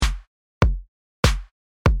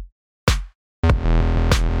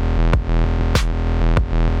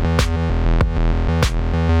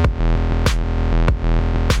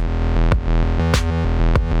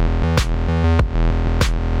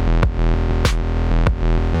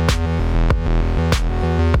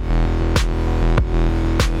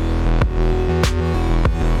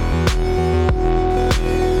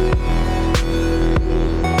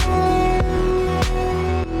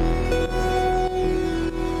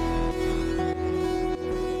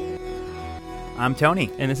I'm Tony.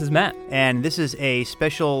 And this is Matt. And this is a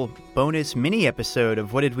special bonus mini episode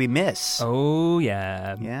of What Did We Miss? Oh,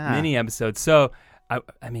 yeah. Mini episode. So,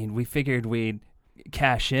 I mean, we figured we'd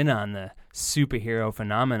cash in on the superhero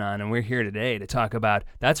phenomenon, and we're here today to talk about,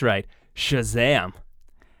 that's right, Shazam.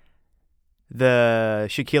 The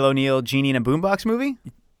Shaquille O'Neal Genie in a Boombox movie?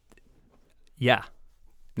 Yeah.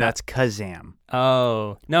 That's Kazam.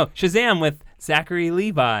 Oh, no, Shazam with Zachary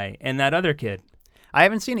Levi and that other kid. I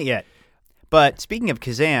haven't seen it yet. But speaking of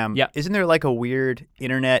Kazam, Isn't there like a weird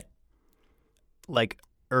internet, like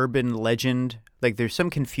urban legend? Like there's some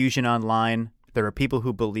confusion online. There are people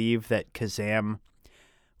who believe that Kazam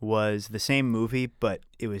was the same movie, but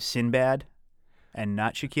it was Sinbad and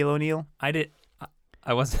not Shaquille O'Neal. I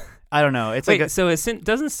wasn't. I don't know. It's Wait, like so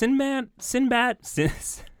doesn't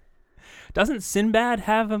Sinbad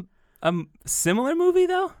have a similar movie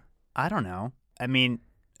though? I don't know. I mean,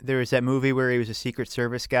 there was that movie where he was a Secret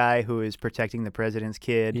Service guy who was protecting the president's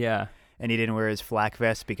kid. Yeah. And he didn't wear his flak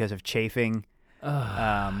vest because of chafing.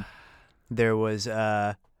 There was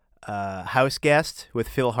a House Guest with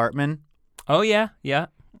Phil Hartman. Oh, yeah. Yeah.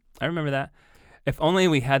 I remember that. If only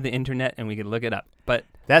we had the internet and we could look it up. But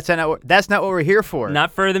that's not what we're here for.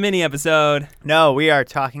 Not for the mini episode. No, we are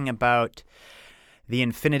talking about the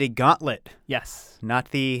Infinity Gauntlet. Yes. Not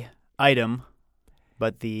the item,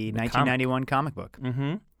 but the 1991 comic book.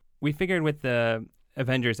 Mm-hmm. We figured with the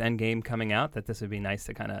Avengers Endgame coming out that this would be nice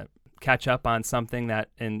to kind of catch up on something that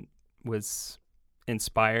was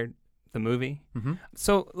inspired the movie. Mm-hmm.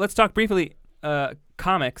 So let's talk briefly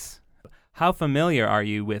comics. How familiar are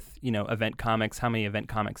you with, event comics? How many event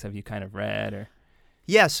comics have you kind of read? Or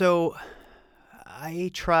Yeah, so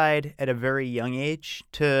I tried at a very young age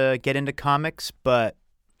to get into comics, but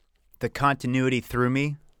the continuity threw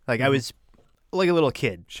me. Like I was like a little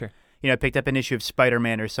kid. Sure. I picked up an issue of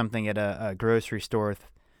Spider-Man or something at a grocery store with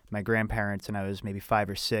my grandparents, and I was maybe 5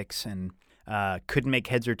 or 6, and couldn't make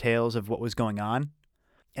heads or tails of what was going on.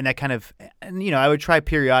 And that kind of, I would try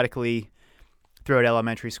periodically throughout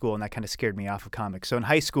elementary school, and that kind of scared me off of comics. So in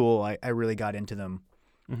high school, I really got into them,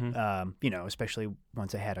 especially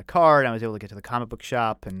once I had a card, I was able to get to the comic book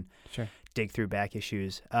shop and dig through back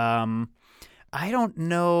issues. I don't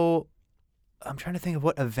know. I'm trying to think of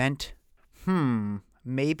what event.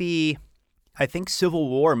 Maybe I think Civil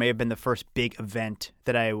War may have been the first big event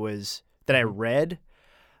that I read.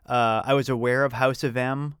 I was aware of House of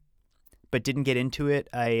M, but didn't get into it.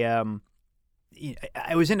 I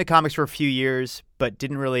was into comics for a few years, but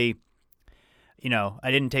didn't really, I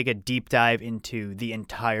didn't take a deep dive into the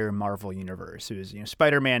entire Marvel universe. It was,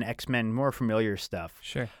 Spider-Man, X-Men, more familiar stuff.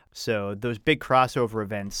 Sure. So those big crossover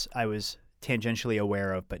events I was tangentially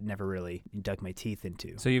aware of, but never really dug my teeth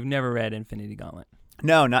into. So you've never read Infinity Gauntlet?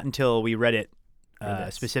 No, not until we read it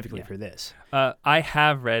specifically for this. I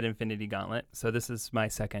have read Infinity Gauntlet, so this is my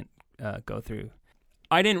second go-through.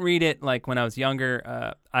 I didn't read it like when I was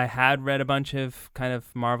younger. I had read a bunch of kind of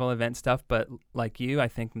Marvel event stuff, but like you, I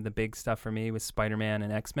think the big stuff for me was Spider-Man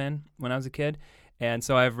and X-Men when I was a kid. And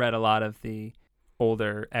so I've read a lot of the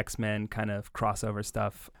older X-Men kind of crossover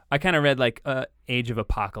stuff. I kind of read like Age of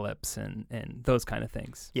Apocalypse and those kind of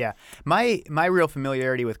things. Yeah. My real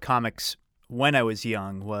familiarity with comics when I was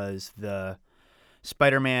young was the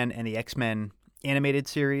Spider-Man and the X-Men animated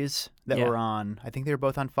series that were on, I think they were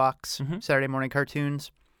both on Fox, Saturday morning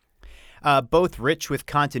cartoons. Both rich with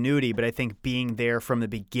continuity, but I think being there from the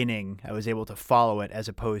beginning, I was able to follow it as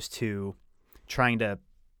opposed to trying to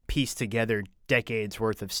piece together decades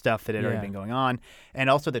worth of stuff that had already been going on. And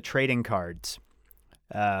also the trading cards,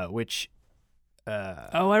 which...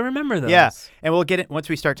 I remember those. Yeah, and we'll get it once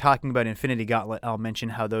we start talking about Infinity Gauntlet. I'll mention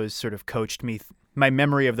how those sort of coached me. My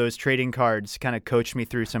memory of those trading cards kind of coached me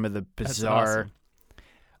through some of the bizarre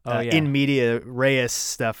in media res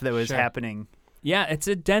stuff that was happening. Yeah, it's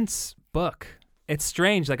a dense book. It's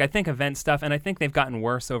strange. Like I think event stuff, and I think they've gotten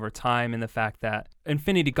worse over time in the fact that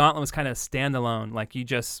Infinity Gauntlet was kind of standalone. Like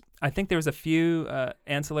I think there was a few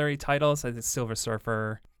ancillary titles, like the Silver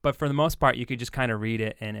Surfer. But for the most part, you could just kind of read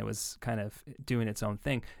it, and it was kind of doing its own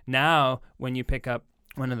thing. Now, when you pick up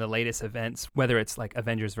one of the latest events, whether it's like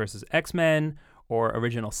Avengers versus X-Men or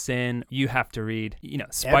Original Sin, you have to read,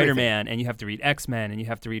 Spider-Man, and you have to read X-Men, and you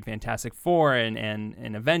have to read Fantastic Four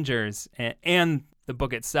and Avengers and the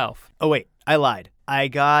book itself. Oh, wait, I lied.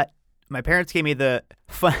 My parents gave me the,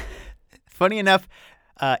 funny enough,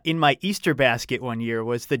 in my Easter basket one year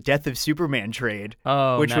was the Death of Superman trade,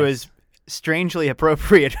 which was strangely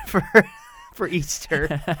appropriate for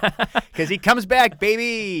Easter because he comes back,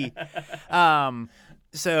 baby.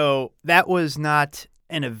 So that was not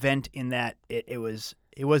an event in that it was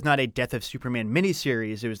it was not a Death of Superman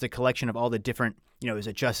miniseries. It was the collection of all the different, it was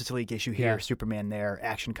a Justice League issue here, Yeah. Superman there,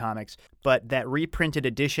 Action Comics. But that reprinted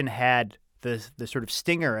edition had the sort of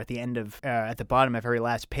stinger at the end of, at the bottom of every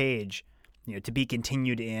last page, to be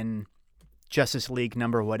continued in Justice League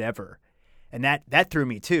number whatever. And that threw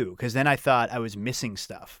me too, because then I thought I was missing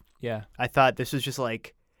stuff. Yeah. I thought this was just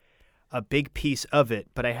like a big piece of it,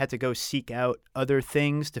 but I had to go seek out other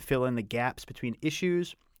things to fill in the gaps between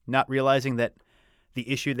issues, not realizing that the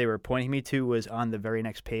issue they were pointing me to was on the very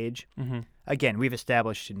next page. Mm-hmm. Again, we've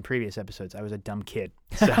established in previous episodes I was a dumb kid.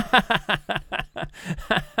 So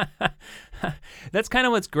That's kind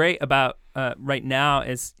of what's great about right now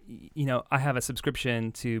is, I have a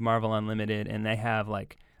subscription to Marvel Unlimited, and they have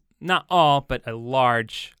like not all, but a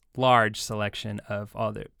large selection of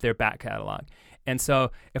all their back catalog. And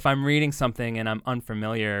so if I'm reading something and I'm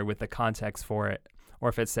unfamiliar with the context for it, or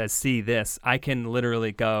if it says, see this, I can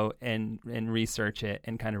literally go and research it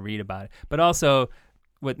and kind of read about it. But also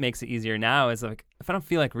what makes it easier now is like, if I don't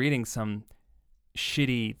feel like reading some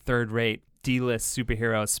shitty third-rate D-list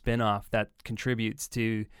superhero spin-off that contributes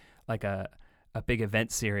to like a big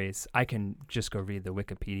event series, I can just go read the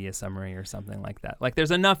Wikipedia summary or something like that. Like there's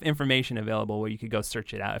enough information available where you could go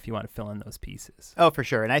search it out if you want to fill in those pieces. Oh, for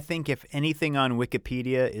sure. And I think if anything on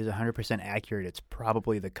Wikipedia is 100% accurate, it's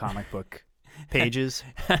probably the comic book pages.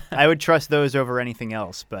 I would trust those over anything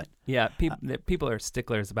else. But yeah, people are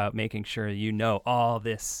sticklers about making sure you know all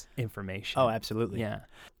this information. Oh, absolutely. Yeah.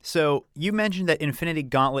 So you mentioned that Infinity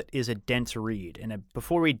Gauntlet is a dense read. And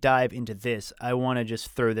before we dive into this, I want to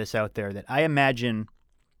just throw this out there that I imagine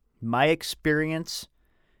my experience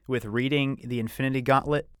with reading the Infinity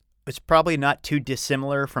Gauntlet is probably not too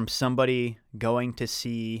dissimilar from somebody going to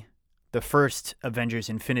see the first Avengers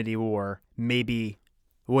Infinity War, maybe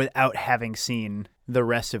without having seen the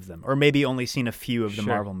rest of them, or maybe only seen a few of the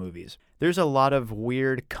Sure. Marvel movies. There's a lot of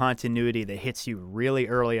weird continuity that hits you really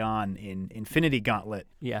early on in Infinity Gauntlet.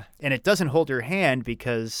 Yeah. And it doesn't hold your hand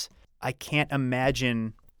because I can't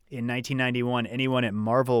imagine in 1991 anyone at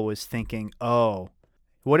Marvel was thinking, oh,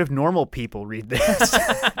 what if normal people read this?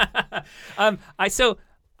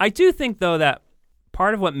 I do think though that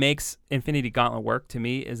part of what makes Infinity Gauntlet work to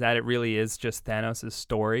me is that it really is just Thanos'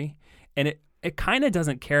 story, and it kind of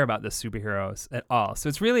doesn't care about the superheroes at all. So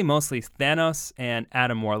it's really mostly Thanos and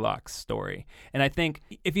Adam Warlock's story. And I think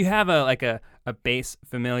if you have a base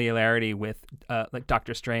familiarity with like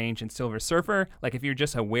Doctor Strange and Silver Surfer, like if you're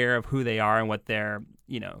just aware of who they are and what their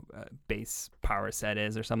base power set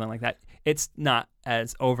is or something like that, it's not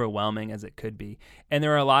as overwhelming as it could be. And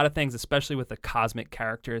there are a lot of things, especially with the cosmic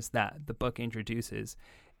characters that the book introduces,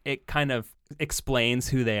 it kind of explains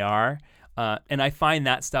who they are. And I find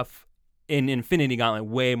that stuff in Infinity Gauntlet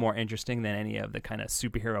way more interesting than any of the kind of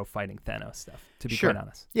superhero fighting Thanos stuff, to be Sure. quite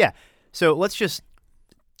honest. Yeah. So let's just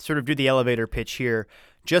sort of do the elevator pitch here.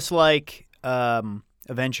 Just like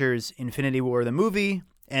Avengers Infinity War, the movie,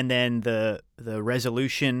 and then the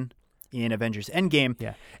resolution in Avengers Endgame.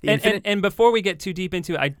 Yeah. The And before we get too deep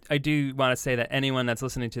into it, I do want to say that anyone that's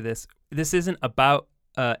listening to this isn't about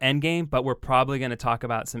Endgame, but we're probably going to talk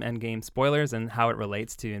about some Endgame spoilers and how it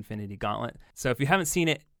relates to Infinity Gauntlet. So if you haven't seen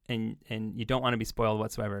it and you don't want to be spoiled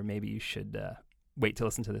whatsoever, maybe you should wait to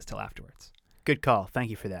listen to this till afterwards. Good call. Thank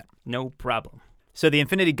you for that. No problem. So the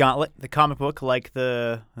Infinity Gauntlet, the comic book, like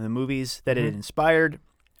the movies that it inspired,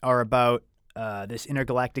 are about this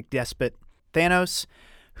intergalactic despot Thanos,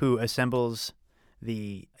 who assembles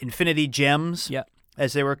the Infinity Gems, Yep.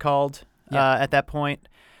 as they were called at that point.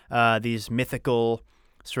 These mythical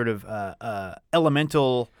sort of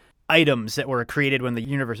elemental items that were created when the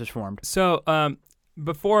universe was formed. So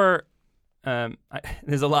before,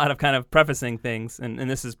 there's a lot of kind of prefacing things, and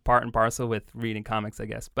this is part and parcel with reading comics, I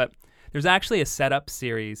guess. But there's actually a setup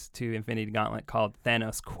series to Infinity Gauntlet called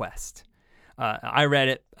Thanos Quest. I read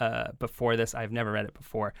it before this. I've never read it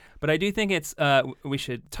before. But I do think we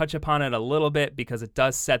should touch upon it a little bit because it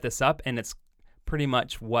does set this up, and it's pretty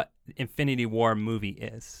much what Infinity War movie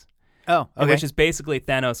is. Oh, okay. Which is basically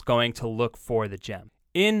Thanos going to look for the gem.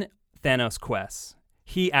 In Thanos Quest,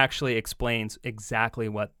 he actually explains exactly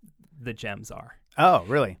what the gems are. Oh,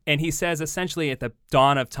 really? And he says essentially at the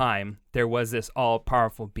dawn of time, there was this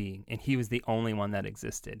all-powerful being, and he was the only one that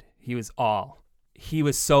existed. He was all. He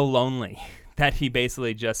was so lonely that he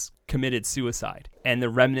basically just committed suicide, and the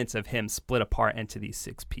remnants of him split apart into these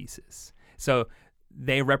 6 pieces. So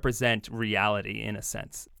they represent reality in a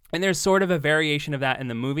sense. And there's sort of a variation of that in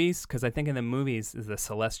the movies, because I think in the movies the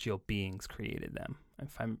celestial beings created them,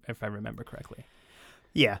 if I remember correctly.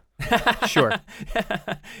 Yeah, sure.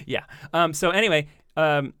 Yeah. So anyway,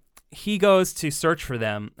 he goes to search for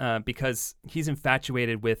them because he's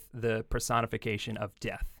infatuated with the personification of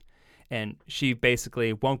death. And she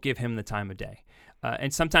basically won't give him the time of day.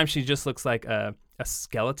 And sometimes she just looks like a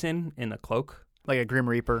skeleton in a cloak. Like a Grim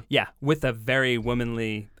Reaper. Yeah, with a very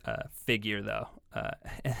womanly figure, though.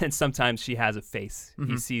 And sometimes she has a face.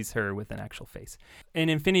 Mm-hmm. He sees her with an actual face. In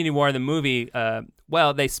Infinity War, the movie,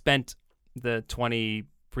 they spent the 20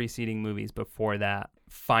 preceding movies before that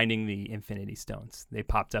finding the Infinity Stones. They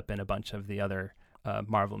popped up in a bunch of the other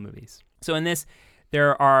Marvel movies. So in this,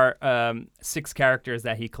 there are 6 characters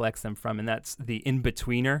that he collects them from, and that's the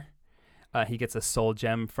In-Betweener. He gets a soul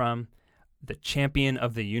gem from. The Champion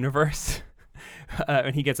of the Universe.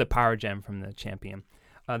 And he gets a power gem from the Champion.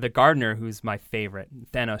 The Gardener, who's my favorite.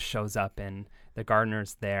 Thanos shows up, and the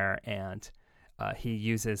Gardener's there, and he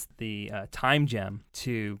uses the time gem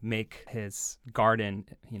to make his garden,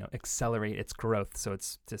 accelerate its growth. So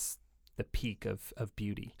it's just the peak of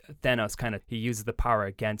beauty. Thanos he uses the power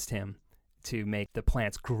against him to make the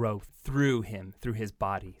plants grow through him, through his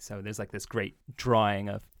body. So there's like this great drawing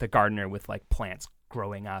of the Gardener with like plants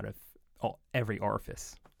growing out of every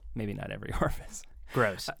orifice. Maybe not every orifice.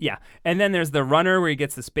 Gross. Yeah. And then there's the Runner, where he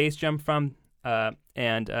gets the space gem from,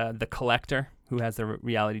 and the Collector, who has the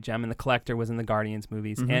reality gem. And the Collector was in the Guardians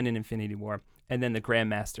movies and in Infinity War. And then the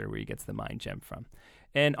Grandmaster, where he gets the mind gem from.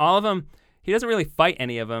 And all of them, he doesn't really fight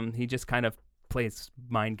any of them. He just kind of plays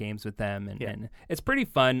mind games with them. And it's pretty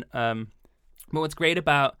fun. But what's great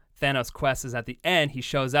about Thanos' quest is at the end, he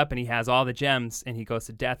shows up and he has all the gems, and he goes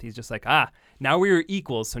to Death. He's just like, now we are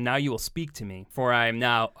equals, so now you will speak to me, for I am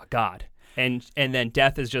now a god. And then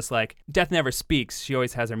Death is just like, Death never speaks. She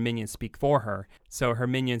always has her minions speak for her. So her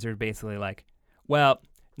minions are basically like, well,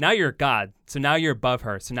 now you're a god, so now you're above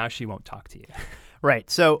her, so now she won't talk to you. Right.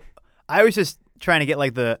 So I was just trying to get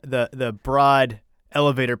like the broad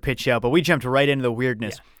elevator pitch out, but we jumped right into the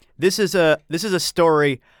weirdness. Yeah. This is a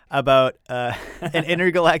story about an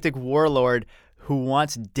intergalactic warlord who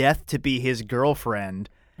wants Death to be his girlfriend.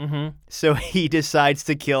 Mm-hmm. So he decides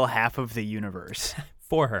to kill half of the universe.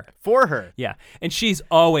 For her. Yeah. And she's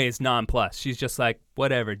always nonplussed. She's just like,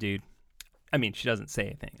 whatever, dude. I mean, she doesn't say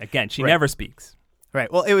anything. Again, she never speaks.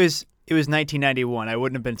 Right. Well, it was 1991. I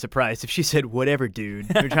wouldn't have been surprised if she said, whatever, dude.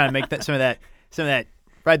 They're trying to make some of that,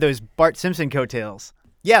 ride those Bart Simpson coattails.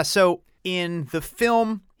 Yeah. So in the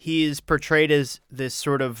film, he's portrayed as this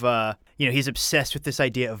sort of, he's obsessed with this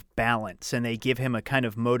idea of balance, and they give him a kind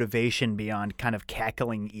of motivation beyond kind of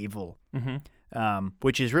cackling evil,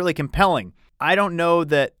 which is really compelling. I don't know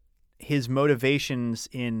that his motivations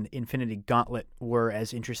in Infinity Gauntlet were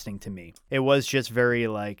as interesting to me. It was just very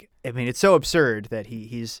it's so absurd that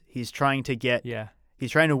he's trying to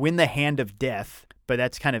he's trying to win the hand of Death, but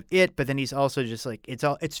that's kind of it. But then he's also just like,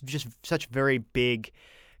 it's just such very big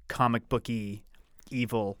comic booky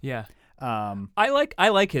evil. Yeah. I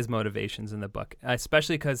like his motivations in the book,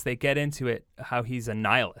 especially because they get into it how he's a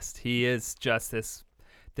nihilist. He is just this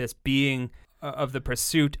being of the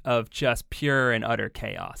pursuit of just pure and utter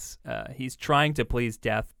chaos. He's trying to please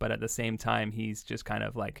Death, but at the same time, he's just kind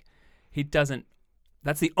of like,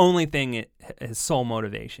 that's the only thing, his sole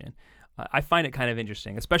motivation. I find it kind of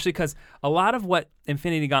interesting, especially because a lot of what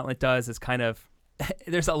Infinity Gauntlet does is kind of,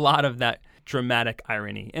 there's a lot of that dramatic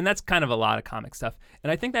irony, and that's kind of a lot of comic stuff.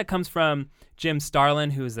 And I think that comes from Jim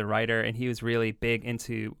Starlin, who is the writer, and he was really big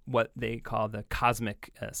into what they call the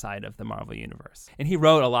cosmic side of the Marvel Universe. And he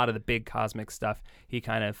wrote a lot of the big cosmic stuff. He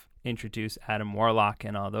kind of introduced Adam Warlock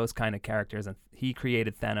and all those kind of characters, and he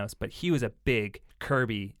created Thanos, but he was a big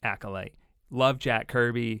Kirby acolyte. Loved Jack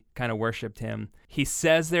Kirby, kind of worshipped him. He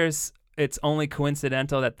says it's only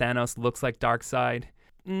coincidental that Thanos looks like Darkseid.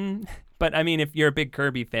 But I mean, if you're a big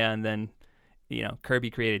Kirby fan, then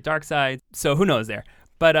Kirby created Darkseid, so who knows there.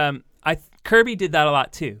 But Kirby did that a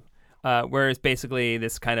lot too, whereas basically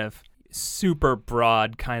this kind of super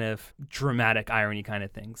broad kind of dramatic irony kind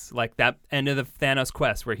of things, like that end of the Thanos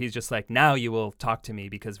quest where he's just like, now you will talk to me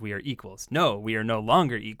because we are equals. No, we are no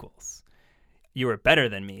longer equals. You are better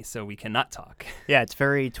than me, so we cannot talk. Yeah, it's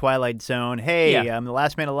very Twilight Zone. Hey, I'm the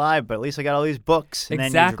last man alive, but at least I got all these books. And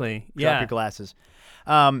exactly. Then you drop your glasses.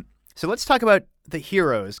 So let's talk about the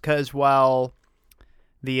heroes, because while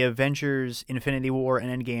the Avengers Infinity War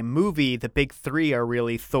and Endgame movie, the big three are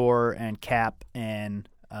really Thor and Cap and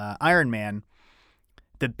Iron Man.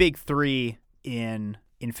 The big three in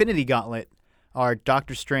Infinity Gauntlet are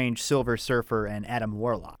Doctor Strange, Silver Surfer, and Adam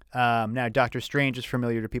Warlock. Now, Doctor Strange is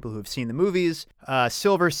familiar to people who have seen the movies.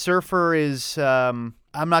 Silver Surfer is, I'm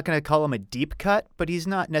not going to call him a deep cut, but he's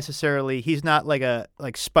not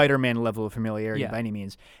like Spider-Man level of familiarity by any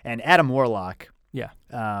means. And Adam Warlock. Yeah.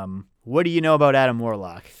 What do you know about Adam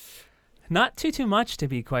Warlock? Not too much, to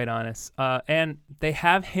be quite honest. And they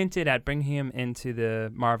have hinted at bringing him into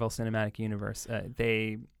the Marvel Cinematic Universe.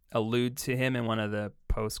 They allude to him in one of the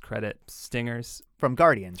post-credit stingers. From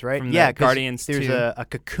Guardians, right? From Yeah, the Guardians there's 2. a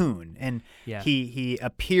cocoon, and Yeah. he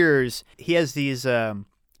appears. He has these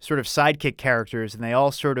sort of sidekick characters, and they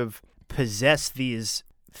all sort of possess these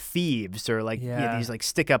thieves or like these like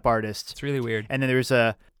stick-up artists. It's really weird. And then there's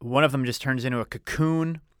one of them just turns into a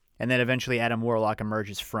cocoon, and then eventually Adam Warlock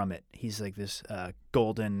emerges from it. He's like this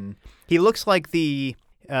golden. He looks like the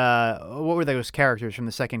what were those characters from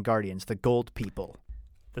the second Guardians? The Gold People.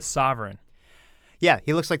 The Sovereign. Yeah,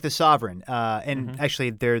 he looks like the Sovereign. And Mhm.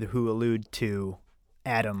 actually, they're who allude to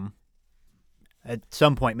Adam at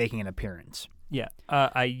some point making an appearance. Yeah.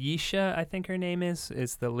 Ayesha, I think her name is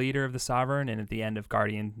the leader of the Sovereign, and at the end of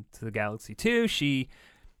Guardians of the Galaxy 2,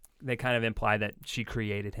 they kind of imply that she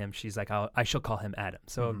created him. She's like, I shall call him Adam.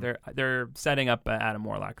 So they're setting up an Adam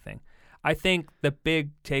Warlock thing. I think the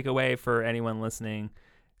big takeaway for anyone listening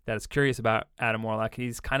that is curious about Adam Warlock,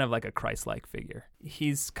 he's kind of like a Christ-like figure.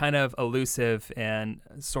 He's kind of elusive and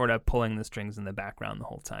sort of pulling the strings in the background the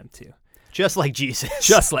whole time too. Just like Jesus.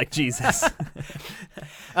 Just like Jesus.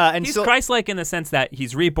 And he's so, Christ-like in the sense that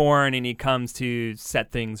he's reborn and he comes to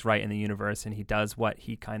set things right in the universe, and he does what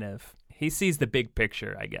he sees the big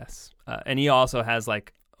picture, I guess. And he also has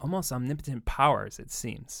like almost omnipotent powers, it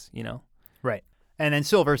seems, you know? right. And then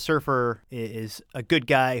Silver Surfer is a good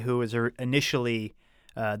guy who was initially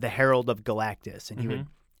the Herald of Galactus, and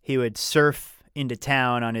he would surf into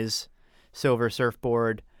town on his silver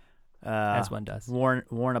surfboard, As one does.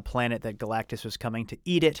 warn a planet that Galactus was coming to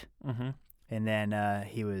eat it, and then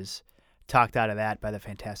he was talked out of that by the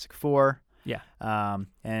Fantastic Four. Yeah.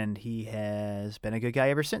 And he has been a good guy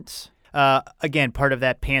ever since. Again, part of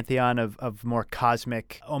that pantheon of more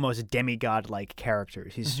cosmic, almost demigod-like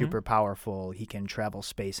characters. He's super powerful. He can travel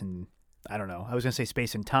space and, I don't know, I was going to say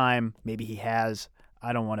space and time. Maybe he has.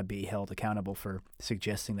 I don't want to be held accountable for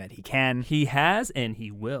suggesting that he can. He has, and he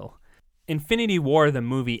will. Infinity War, the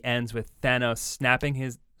movie, ends with Thanos snapping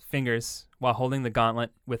his fingers while holding the gauntlet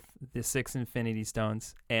with the 6 Infinity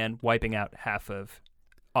Stones and wiping out half of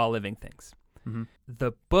all living things.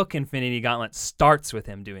 The book Infinity Gauntlet starts with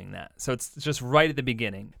him doing that. So it's just right at the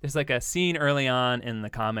beginning. There's like a scene early on in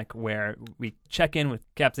the comic where we check in with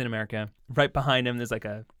Captain America. Right behind him, there's like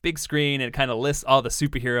a big screen, and it kind of lists all the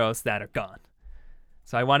superheroes that are gone.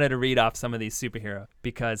 So I wanted to read off some of these superheroes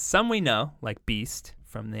because some we know, like Beast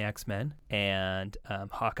from the X-Men, and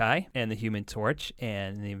Hawkeye, and the Human Torch,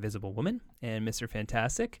 and the Invisible Woman, and Mr.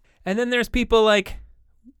 Fantastic. And then there's people like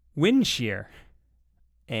Windshear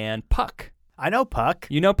and Puck. I know Puck.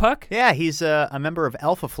 You know Puck? Yeah, he's a member of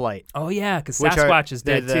Alpha Flight. Oh, yeah, because Sasquatch is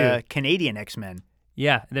dead, they're the too. Canadian X-Men.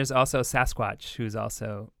 Yeah, there's also Sasquatch, who's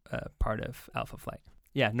also part of Alpha Flight.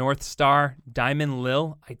 Yeah, North Star, Diamond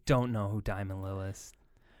Lil. I don't know who Diamond Lil is.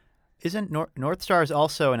 Isn't North Star is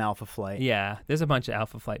also an Alpha Flight? Yeah, there's a bunch of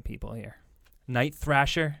Alpha Flight people here. Night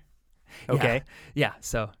Thrasher. Okay. Yeah,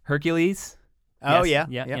 so Hercules. Oh, Yes.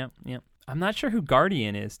 yeah. Yeah. I'm not sure who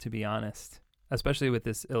Guardian is, to be honest, especially with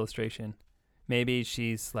this illustration. Maybe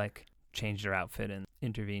she's like changed her outfit in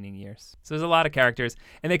intervening years. So there's a lot of characters,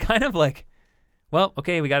 and they kind of like, well,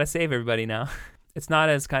 okay, we got to save everybody now. It's not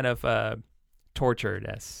as kind of tortured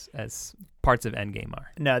as parts of Endgame are.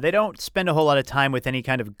 No, they don't spend a whole lot of time with any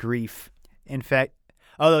kind of grief. In fact,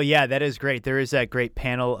 although, yeah, that is great. There is that great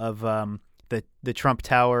panel of the Trump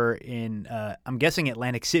Tower in, I'm guessing,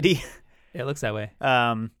 Atlantic City. It looks that way.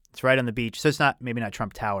 It's right on the beach. So it's maybe not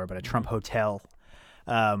Trump Tower, but a Trump hotel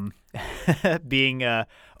being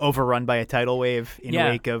overrun by a tidal wave in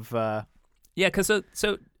wake of... Yeah, because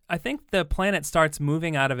so I think the planet starts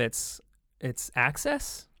moving out of its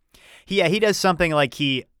axis. Yeah, he does something like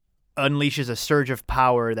he unleashes a surge of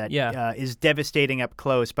power that is devastating up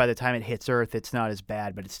close. By the time it hits Earth, it's not as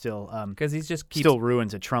bad, but it's still because he's just still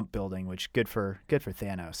ruins a Trump building, which good for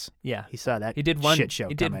Thanos. Yeah, he saw that. He did one shit show.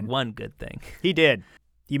 He coming. did one good thing. He did.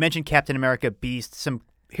 You mentioned Captain America, Beast, some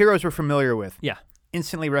heroes we're familiar with. Yeah,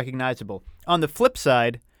 instantly recognizable. On the flip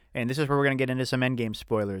side, and this is where we're going to get into some Endgame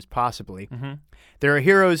spoilers, possibly. There are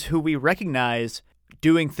heroes who we recognize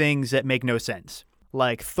doing things that make no sense.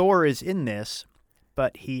 Like Thor is in this,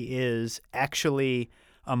 but he is actually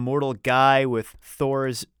a mortal guy with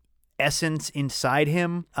Thor's essence inside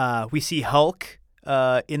him. We see Hulk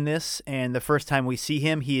in this, and the first time we see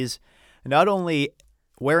him, he is not only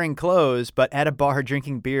wearing clothes, but at a bar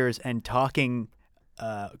drinking beers and talking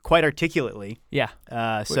quite articulately. Yeah.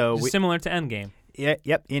 So similar to Endgame. Yeah.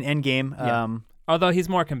 Yep. In Endgame. Yeah. Although he's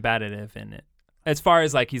more combative in it, as far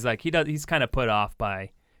as he's kind of put off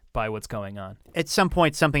by what's going on. At some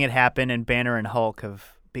point, something had happened, and Banner and Hulk have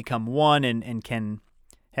become one and can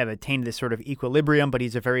have attained this sort of equilibrium, but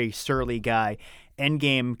he's a very surly guy.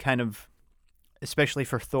 Endgame kind of, especially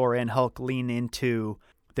for Thor and Hulk, lean into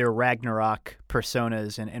their Ragnarok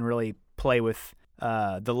personas and really play with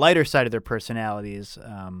the lighter side of their personalities.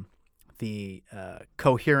 The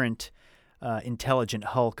coherent, intelligent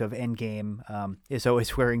Hulk of Endgame is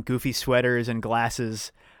always wearing goofy sweaters and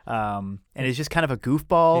glasses, and is just kind of a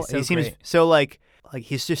goofball. He's so he seems great. so like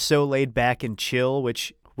he's just so laid back and chill,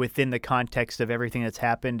 which within the context of everything that's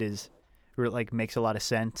happened is like makes a lot of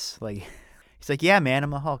sense. Like he's like, yeah, man,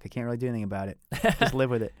 I'm a Hulk. I can't really do anything about it. Just live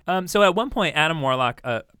with it. So at one point, Adam Warlock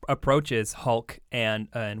approaches Hulk and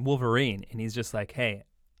Wolverine, and he's just like, "Hey,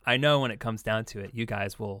 I know when it comes down to it,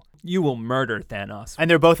 you will murder Thanos." And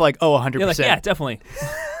they're both like, oh, 100%. You're like, "Yeah, definitely."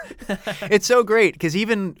 It's so great because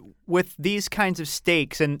even with these kinds of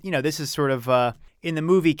stakes, and this is sort of in the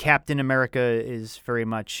movie, Captain America is very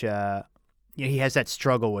much he has that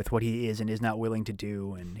struggle with what he is and is not willing to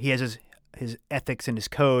do, and he has his ethics and his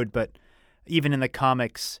code. But even in the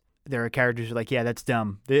comics, there are characters who are like, yeah, that's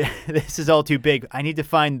dumb. This is all too big. I need to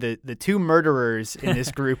find the two murderers in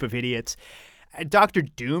this group of idiots. Dr.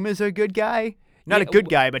 Doom is a good guy. Not a good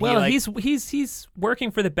guy, but he's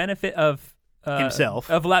working for the benefit of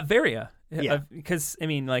himself, of Latveria. Yeah, because I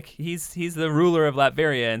mean, like he's the ruler of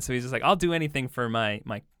Latveria, and so he's just like, I'll do anything for my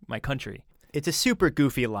country. It's a super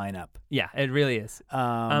goofy lineup. Yeah, it really is.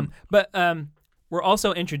 But we're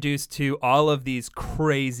also introduced to all of these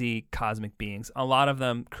crazy cosmic beings. A lot of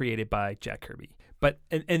them created by Jack Kirby. But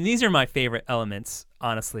and these are my favorite elements,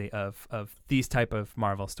 honestly, of these type of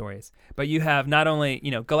Marvel stories. But you have not only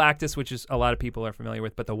Galactus, which is a lot of people are familiar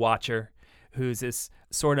with, but the Watcher, who's this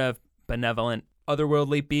sort of benevolent,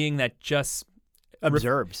 otherworldly being that just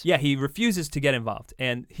observes. He refuses to get involved,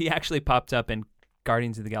 and he actually popped up in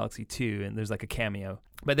Guardians of the Galaxy 2, and there's like a cameo.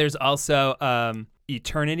 But there's also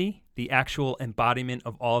Eternity, the actual embodiment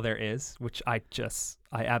of all there is, which I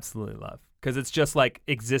absolutely love. Because it's just like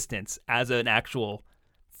existence as an actual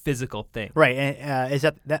physical thing. Right. And is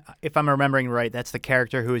that if I'm remembering right, that's the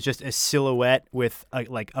character who is just a silhouette with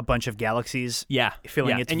like a bunch of galaxies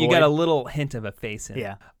filling its and void. You got a little hint of a face in it.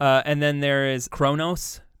 Yeah. And then there is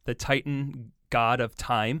Kronos, the Titan god of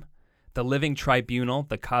time, the living tribunal,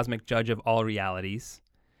 the cosmic judge of all realities,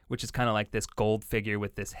 which is kind of like this gold figure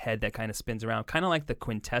with this head that kind of spins around, kind of like the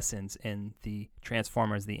Quintessence in the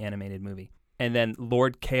Transformers, the animated movie. And then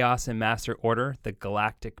Lord Chaos and Master Order, the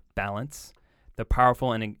galactic balance, the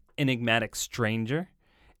powerful and enigmatic stranger,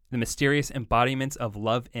 the mysterious embodiments of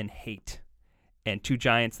love and hate, and two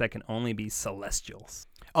giants that can only be celestials.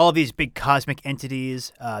 All of these big cosmic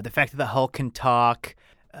entities, the fact that the Hulk can talk,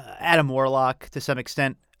 Adam Warlock to some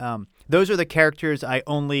extent, those are the characters I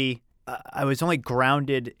was only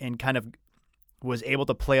grounded and kind of was able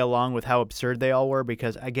to play along with how absurd they all were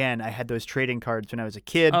because, again, I had those trading cards when I was a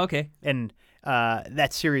kid. Oh, okay. And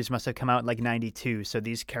that series must have come out in like 92, so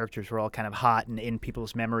these characters were all kind of hot and in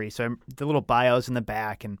people's memory. So the little bios in the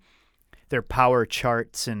back and their power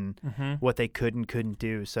charts and what they could and couldn't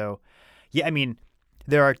do. So, yeah, I mean,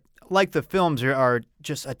 there are, like the films, there are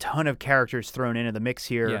just a ton of characters thrown into the mix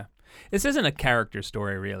here. Yeah. This isn't a character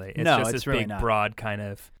story, really. It's no, just it's this really big, not. broad kind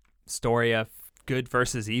of story of good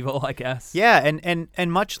versus evil, I guess. Yeah,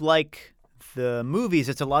 and much like the movies,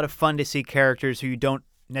 it's a lot of fun to see characters who you don't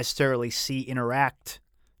necessarily see interact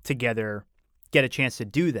together get a chance to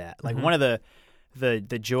do that. Like one of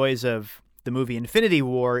the joys of the movie Infinity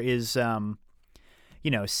War is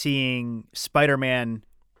seeing Spider-Man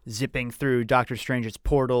zipping through Doctor Strange's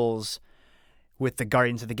portals with the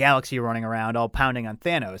Guardians of the Galaxy running around all pounding on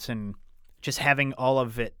Thanos, and just having all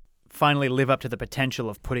of it finally live up to the potential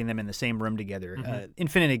of putting them in the same room together.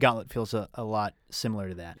 Infinity Gauntlet feels a lot similar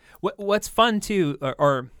to that. What's fun too,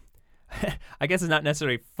 or I guess it's not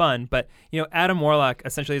necessarily fun, but Adam Warlock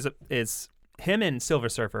essentially is him and Silver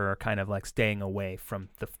Surfer are kind of like staying away from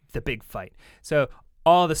the big fight. So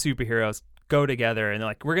all the superheroes go together and they're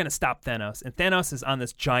like, we're gonna stop Thanos, and Thanos is on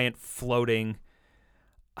this giant floating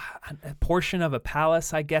portion of a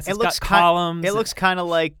palace, I guess. It's got columns. It looks kind of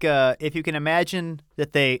like if you can imagine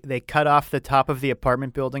that they cut off the top of the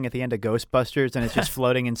apartment building at the end of Ghostbusters and it's just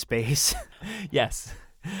floating in space. Yes.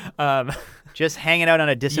 Just hanging out on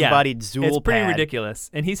a disembodied Zool It's pretty pad. ridiculous.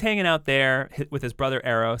 And he's hanging out there with his brother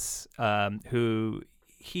Eros, who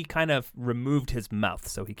he kind of removed his mouth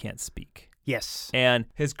so he can't speak. Yes. And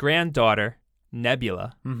his granddaughter,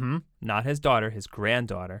 Nebula, not his daughter, his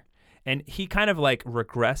granddaughter, and he kind of like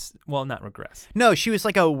regressed. Well, not regressed. No, she was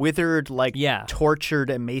like a withered, tortured,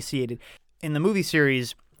 emaciated. In the movie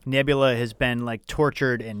series, Nebula has been like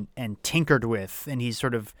tortured and tinkered with, and he's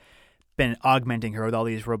sort of been augmenting her with all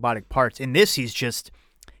these robotic parts. In this, he's just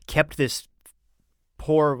kept this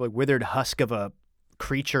poor, like, withered husk of a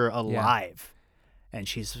creature alive, and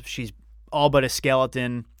she's all but a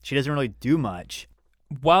skeleton. She doesn't really do much.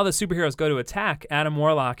 While the superheroes go to attack, Adam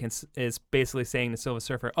Warlock is basically saying to Silver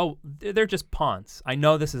Surfer, "Oh, they're just pawns. I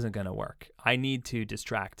know this isn't going to work. I need to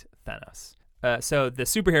distract Thanos." So the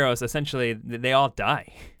superheroes, essentially, they all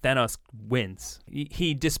die. Thanos wins.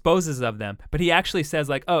 He disposes of them, but he actually says,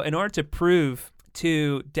 like, "Oh, in order to prove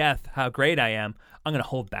to Death how great I am, I'm going to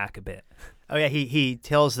hold back a bit." Oh yeah, he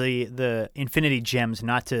tells the Infinity Gems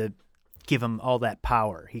not to give him all that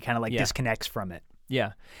power. He kind of disconnects from it.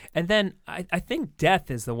 Yeah. And then I think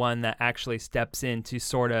Death is the one that actually steps in to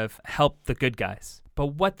sort of help the good guys. But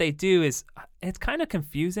what they do is, it's kind of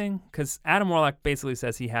confusing because Adam Warlock basically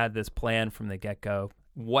says he had this plan from the get-go.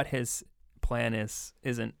 What his plan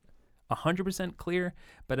isn't 100% clear,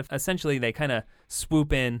 but essentially they kind of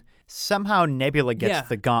swoop in. Somehow Nebula gets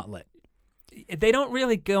the gauntlet. They don't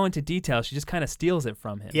really go into detail. She just kind of steals it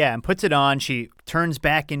from him. Yeah, and puts it on. She turns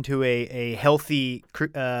back into a healthy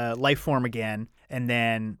life form again, and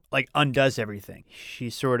then undoes everything. She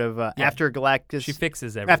sort of after Galactus. She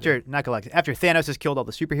fixes everything. After Thanos has killed all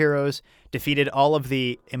the superheroes, defeated all of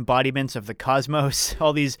the embodiments of the cosmos,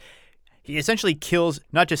 all these. He essentially kills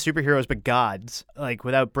not just superheroes but gods,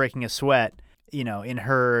 without breaking a sweat. In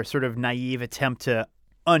her sort of naive attempt to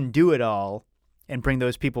undo it all and bring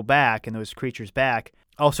those people back and those creatures back,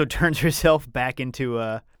 also turns herself back into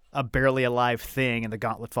a barely alive thing, and the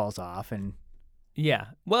gauntlet falls off. And yeah.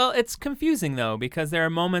 Well, it's confusing, though, because there are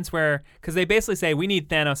moments where, because they basically say, we need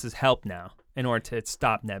Thanos' help now in order to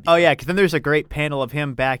stop Nebula. Oh, yeah, because then there's a great panel of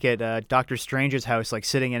him back at Doctor Strange's house,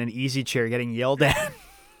 sitting in an easy chair getting yelled at,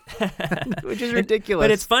 which is ridiculous.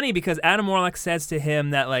 But it's funny because Adam Warlock says to him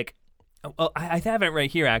that, I have it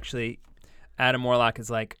right here, actually. Adam Warlock is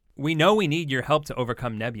like, we know we need your help to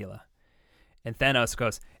overcome Nebula. And Thanos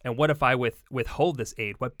goes, and what if I withhold this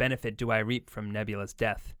aid? What benefit do I reap from Nebula's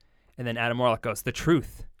death? And then Adam Warlock goes, the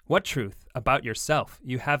truth. What truth? About yourself.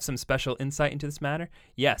 You have some special insight into this matter?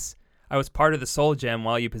 Yes. I was part of the Soul Gem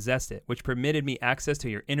while you possessed it, which permitted me access to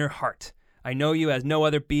your inner heart. I know you as no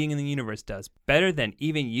other being in the universe does, better than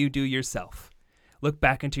even you do yourself. Look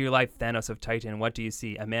back into your life, Thanos of Titan, and what do you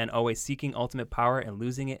see? A man always seeking ultimate power and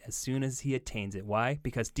losing it as soon as he attains it. Why?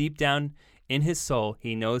 Because deep down in his soul,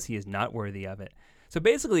 he knows he is not worthy of it. So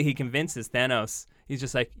basically, he convinces Thanos, he's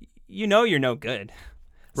just like, you're no good.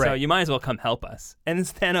 Right. So you might as well come help us. And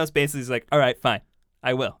Thanos basically is like, all right, fine,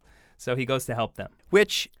 I will. So he goes to help them.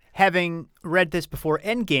 Which, having read this before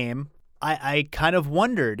Endgame, I kind of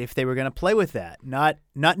wondered if they were going to play with that, not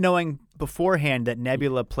knowing beforehand that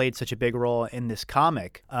Nebula played such a big role in this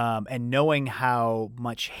comic, and knowing how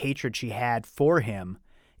much hatred she had for him,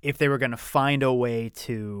 if they were going to find a way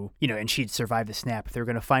to, and she'd survive the snap, if they were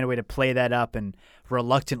going to find a way to play that up and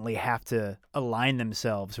reluctantly have to align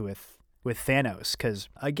themselves with Thanos, because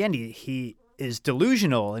again, he is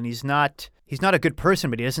delusional and he's not a good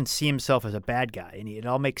person, but he doesn't see himself as a bad guy, and it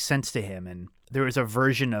all makes sense to him. And there was a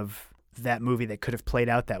version of that movie that could have played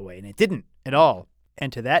out that way, and it didn't at all.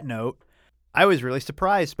 And to that note, I was really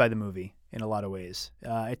surprised by the movie in a lot of ways.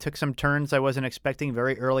 It took some turns I wasn't expecting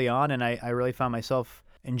very early on, and I really found myself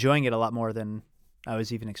enjoying it a lot more than I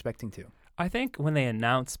was even expecting to. I think when they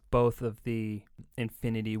announced both of the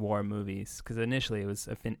Infinity War movies, because initially it was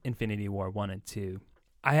Infinity War 1 and 2,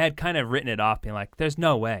 I had kind of written it off being like, there's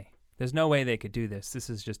no way. There's no way they could do this. This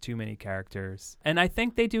is just too many characters. And I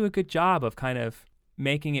think they do a good job of kind of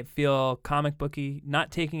making it feel comic booky, not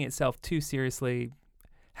taking itself too seriously,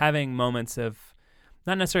 having moments of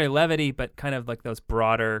not necessarily levity, but kind of like those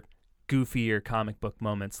broader, goofier comic book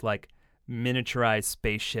moments, like miniaturized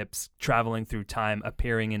spaceships traveling through time,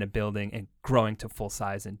 appearing in a building and growing to full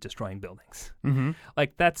size and destroying buildings. Mm-hmm.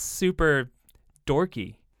 That's super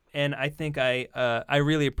dorky. And I think I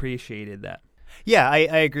really appreciated that. Yeah, I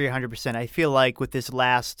agree 100%. I feel like with this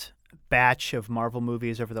last batch of Marvel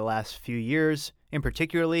movies over the last few years, in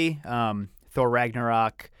particularly Thor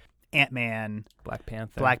Ragnarok, Ant-Man,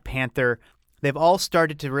 Black Panther, they've all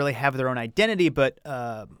started to really have their own identity, but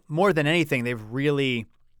more than anything, they've really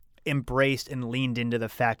embraced and leaned into the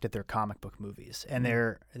fact that they're comic book movies. And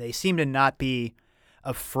they seem to not be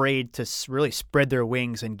afraid to really spread their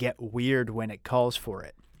wings and get weird when it calls for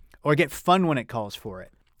it, or get fun when it calls for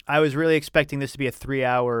it. I was really expecting this to be a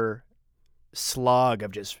 3-hour slog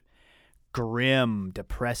of just grim,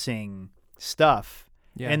 depressing stuff.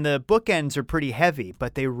 Yeah. And the bookends are pretty heavy,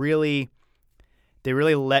 but they really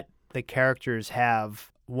let the characters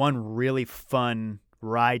have one really fun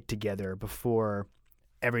ride together before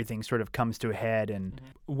everything sort of comes to a head. And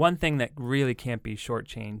one thing that really can't be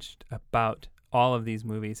shortchanged about all of these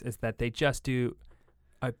movies is that they just do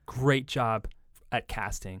a great job at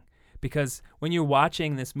casting, because when you're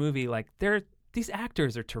watching this movie, like these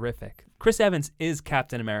actors are terrific. Chris Evans is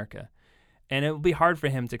Captain America, and it will be hard for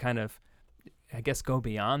him to kind of, I guess, go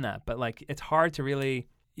beyond that. But like, it's hard to really,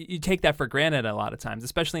 you take that for granted a lot of times,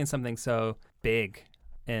 especially in something so big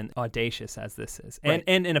and audacious as this is, Right.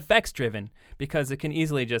 and effects driven, because it can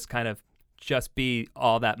easily just kind of just be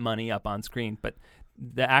all that money up on screen. But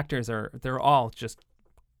the actors they're all just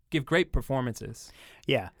give great performances.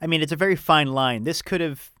 Yeah. I mean, it's a very fine line. This could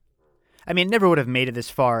have, I mean, it never would have made it this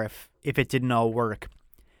far if it didn't all work.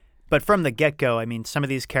 But from the get-go, I mean, some of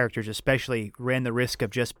these characters especially ran the risk of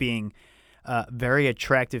just being very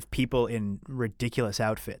attractive people in ridiculous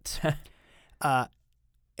outfits.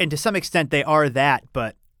 And to some extent, they are that,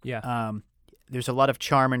 but Yeah. there's a lot of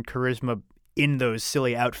charm and charisma in those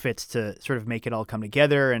silly outfits to sort of make it all come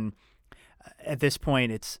together. And at this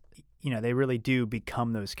point, it's, they really do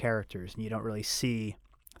become those characters, and you don't really see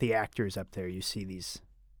the actors up there. You see these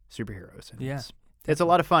superheroes. And Yeah. It's a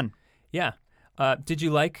lot of fun. Yeah. Did you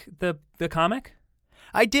like the comic?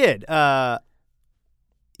 I did. I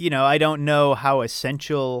don't know how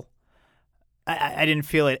essential. I didn't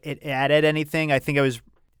feel it added anything. I think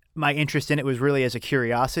my interest in it was really as a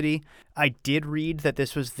curiosity. I did read that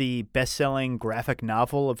this was the best-selling graphic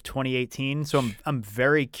novel of 2018, so I'm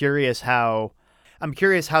very curious how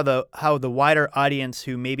the wider audience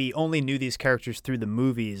who maybe only knew these characters through the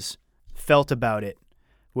movies felt about it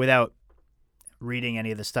without reading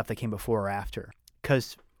any of the stuff that came before or after.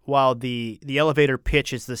 Because while the elevator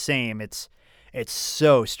pitch is the same, it's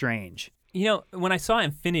so strange. When I saw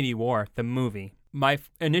Infinity War, the movie, my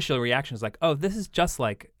initial reaction was like, oh, this is just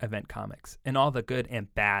like Event Comics and all the good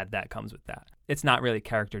and bad that comes with that. It's not really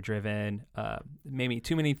character-driven, maybe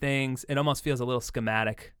too many things. It almost feels a little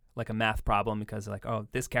schematic, like a math problem, because like, oh,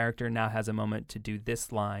 this character now has a moment to do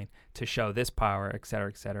this line to show this power, et cetera,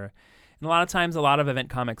 et cetera. And a lot of times, a lot of Event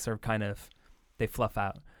Comics are kind of, they fluff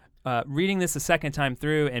out. Reading this a second time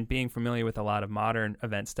through and being familiar with a lot of modern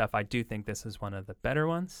event stuff, I do think this is one of the better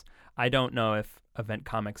ones. I don't know if Event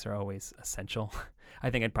Comics are always essential. I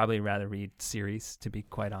think I'd probably rather read series, to be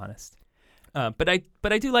quite honest. But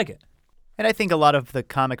I do like it. And I think a lot of the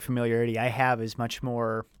comic familiarity I have is much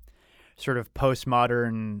more sort of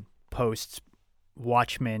postmodern,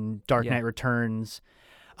 post-Watchmen, Dark Knight Returns,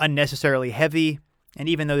 unnecessarily heavy. And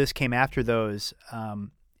even though this came after those,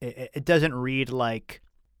 it doesn't read like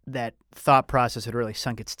that thought process had really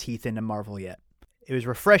sunk its teeth into Marvel yet. It was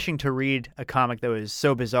refreshing to read a comic that was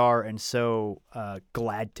so bizarre and so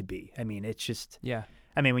glad to be. I mean, it's just... Yeah.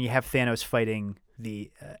 I mean, when you have Thanos fighting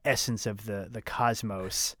the essence of the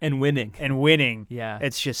cosmos... And winning. Yeah.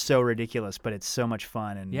 It's just so ridiculous, but it's so much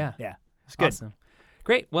fun. And yeah, it's good. Awesome.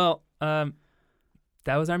 Great. Well, that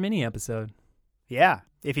was our mini episode. Yeah.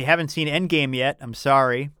 If you haven't seen Endgame yet, I'm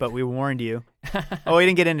sorry, but we warned you. Oh, we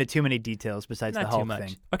didn't get into too many details besides Not the Hulk too much.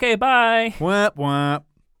 thing. Okay, bye. Womp womp.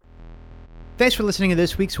 Thanks for listening to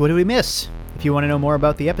this week's What Did We Miss? If you want to know more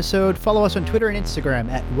about the episode, follow us on Twitter and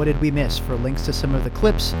Instagram at What Did We Miss for links to some of the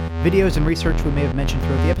clips, videos, and research we may have mentioned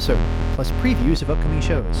throughout the episode, plus previews of upcoming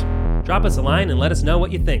shows. Drop us a line and let us know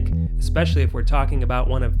what you think, especially if we're talking about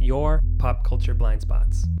one of your pop culture blind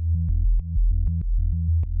spots.